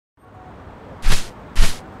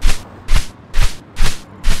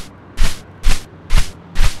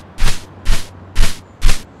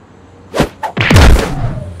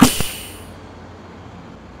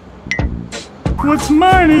What's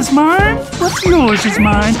mine is mine. What's yours is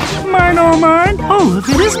mine. Mine, all mine. All of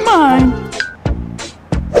it is mine.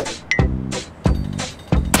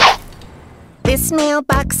 This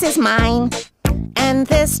mailbox is mine. And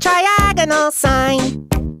this triagonal sign.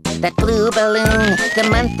 That blue balloon, the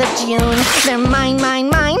month of June. They're mine, mine,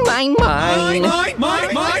 mine, mine, mine. Mine,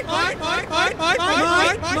 mine, mine, mine, mine, mine, mine,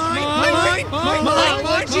 mine, mine, mine, mine.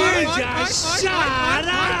 Would you just shut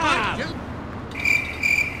up?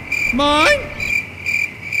 Mine?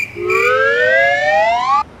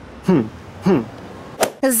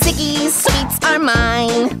 Ziggy's sweets are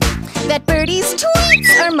mine. That birdie's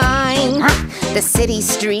tweets are mine. The city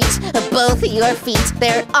street, both your feet,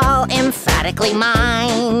 they're all emphatically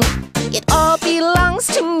mine. It all belongs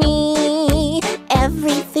to me,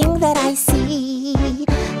 everything that I see.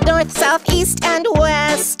 North, south, east, and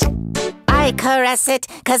west. I caress it,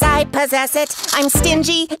 'cause I possess it. I'm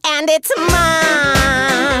stingy, and it's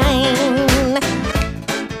mine.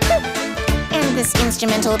 And this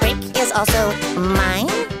instrumental break is also mine.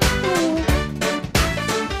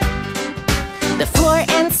 The floor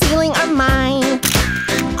and ceiling are mine.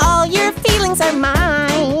 All your feelings are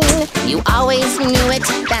mine. You always knew it,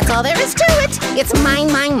 that's all there is to it. It's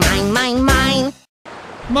mine, mine, mine, mine, mine.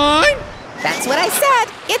 Mine? That's what I said,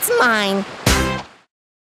 it's mine.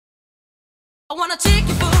 I wanna take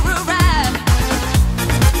you for a